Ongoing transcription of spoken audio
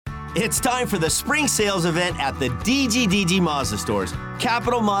It's time for the spring sales event at the DGDG Mazda stores.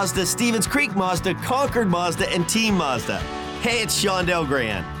 Capital Mazda, Stevens Creek Mazda, Concord Mazda, and Team Mazda. Hey, it's Shondell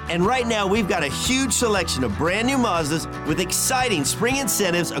Grand. And right now, we've got a huge selection of brand new Mazdas with exciting spring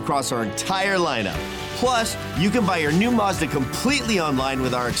incentives across our entire lineup. Plus, you can buy your new Mazda completely online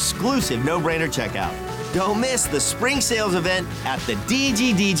with our exclusive no-brainer checkout. Don't miss the spring sales event at the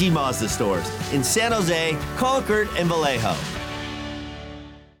DGDG Mazda stores in San Jose, Concord, and Vallejo.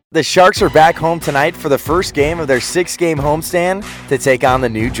 The Sharks are back home tonight for the first game of their 6-game homestand to take on the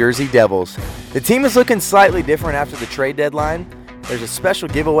New Jersey Devils. The team is looking slightly different after the trade deadline. There's a special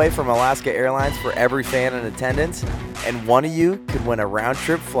giveaway from Alaska Airlines for every fan in attendance, and one of you could win a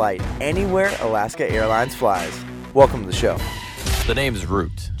round-trip flight anywhere Alaska Airlines flies. Welcome to the show. The name's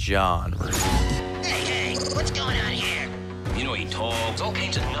Root. Jon Root. Hey, what's going on here? You know he talks all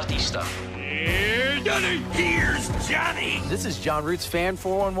kinds of nutty stuff. Here's Johnny. Here's Johnny. This is Jon Root's Fan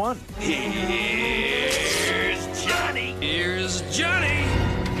 411. Here's Johnny. Here's Johnny.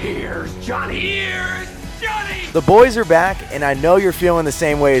 Here's Johnny. Here's Johnny. The boys are back, and I know you're feeling the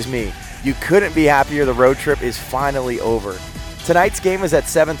same way as me. You couldn't be happier the road trip is finally over. Tonight's game is at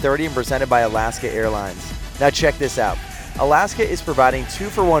 7:30 and presented by Alaska Airlines. Now check this out. Alaska is providing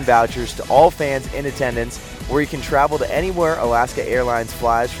 2-for-1 vouchers to all fans in attendance where you can travel to anywhere Alaska Airlines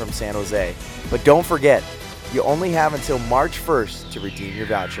flies from San Jose. But don't forget, you only have until March 1st to redeem your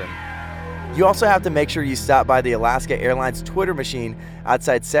voucher. You also have to make sure you stop by the Alaska Airlines Twitter machine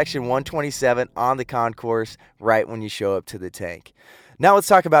outside Section 127 on the concourse right when you show up to the tank. Now let's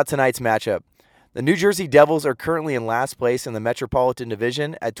talk about tonight's matchup. The New Jersey Devils are currently in last place in the Metropolitan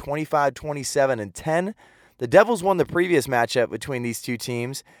Division at 25-27-10. The Devils won the previous matchup between these two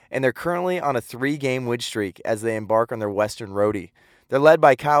teams, and they're currently on a 3-game win streak as they embark on their Western roadie. They're led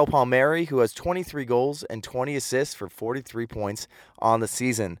by Kyle Palmieri, who has 23 goals and 20 assists for 43 points on the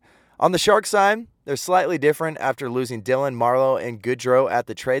season. On the Sharks side, they're slightly different after losing Dylan, Marlowe, and Goodrow at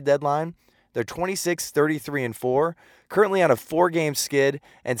the trade deadline. They're 26-33-4, currently on a 4-game skid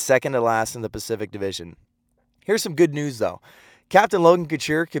and second to last in the Pacific Division. Here's some good news, though. Captain Logan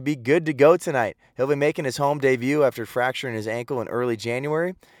Couture could be good to go tonight. He'll be making his home debut after fracturing his ankle in early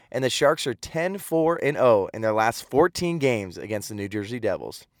January, and the Sharks are 10-4-0 in their last 14 games against the New Jersey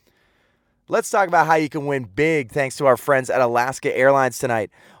Devils. Let's talk about how you can win big thanks to our friends at Alaska Airlines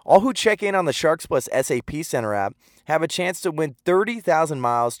tonight. All who check in on the Sharks Plus SAP Center app have a chance to win 30,000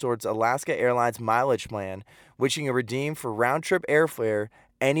 miles towards Alaska Airlines mileage plan, which you can redeem for round-trip airfare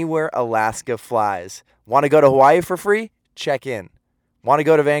anywhere Alaska flies. Want to go to Hawaii for free? Check in. Want to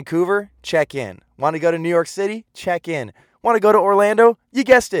go to Vancouver? Check in. Want to go to New York City? Check in. Want to go to Orlando? You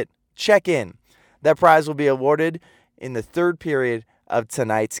guessed it. Check in. That prize will be awarded in the third period of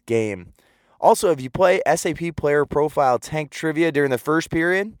tonight's game. Also, if you play SAP Player Profile Tank Trivia during the first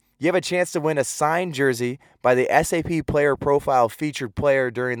period, you have a chance to win a signed jersey by the SAP Player Profile featured player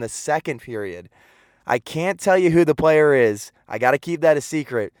during the second period. I can't tell you who the player is. I got to keep that a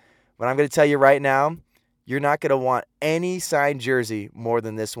secret. But I'm going to tell you right now, you're not going to want any signed jersey more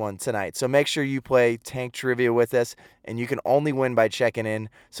than this one tonight. So make sure you play Tank Trivia with us, and you can only win by checking in.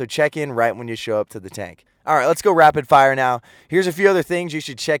 So check in right when you show up to the tank. All right, let's go rapid fire now. Here's a few other things you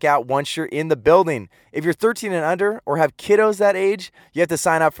should check out once you're in the building. If you're 13 and under or have kiddos that age, you have to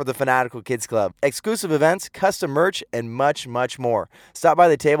sign up for the Fanatical Kids Club. Exclusive events, custom merch, and much, much more. Stop by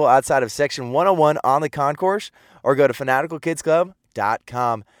the table outside of Section 101 on the concourse or go to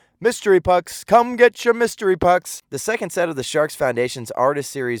fanaticalkidsclub.com. Mystery Pucks, come get your mystery pucks. The second set of the Sharks Foundation's Artist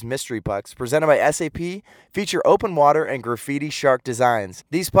Series Mystery Pucks, presented by SAP, feature open water and graffiti shark designs.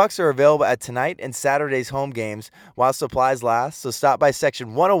 These pucks are available at tonight and Saturday's home games while supplies last, so stop by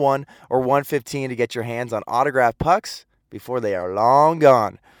Section 101 or 115 to get your hands on autographed pucks before they are long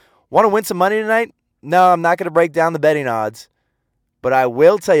gone. Want to win some money tonight? No, I'm not going to break down the betting odds, but I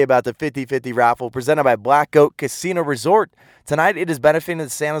will tell you about the 50-50 raffle presented by Black Goat Casino Resort. Tonight, it is benefiting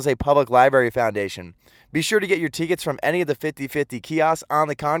the San Jose Public Library Foundation. Be sure to get your tickets from any of the 50-50 kiosks on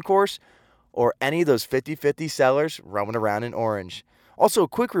the concourse or any of those 50-50 sellers roaming around in Orange. Also, a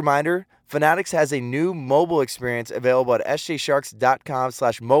quick reminder, Fanatics has a new mobile experience available at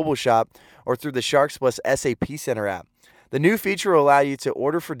sjsharks.com/mobile shop or through the Sharks Plus SAP Center app. The new feature will allow you to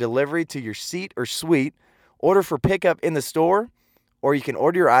order for delivery to your seat or suite, order for pickup in the store, or you can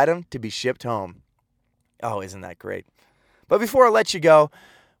order your item to be shipped home. Oh, isn't that great? But before I let you go,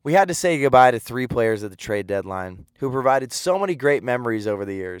 we had to say goodbye to 3 players at the trade deadline who provided so many great memories over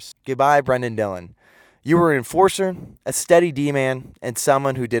the years. Goodbye, Brendan Dillon. You were an enforcer, a steady D-man, and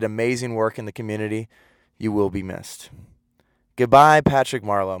someone who did amazing work in the community. You will be missed. Goodbye, Patrick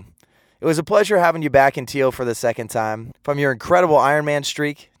Marleau. It was a pleasure having you back in Teal for the second time. From your incredible Ironman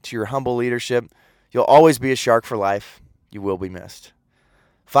streak to your humble leadership, you'll always be a Shark for life. You will be missed.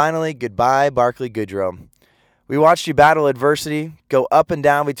 Finally, goodbye, Barclay Goodrow. We watched you battle adversity, go up and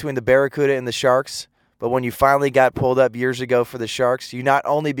down between the Barracuda and the Sharks, but when you finally got pulled up years ago for the Sharks, you not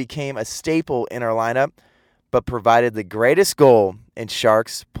only became a staple in our lineup, but provided the greatest goal in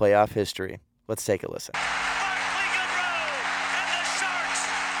Sharks playoff history. Let's take a listen.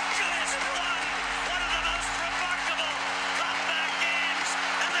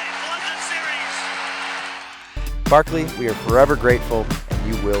 Barclay, we are forever grateful,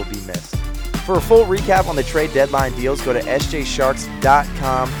 and you will be missed. For a full recap on the trade deadline deals, go to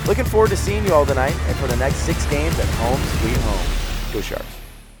sjsharks.com. Looking forward to seeing you all tonight and for the next 6 games at Home Sweet Home. Go Sharks.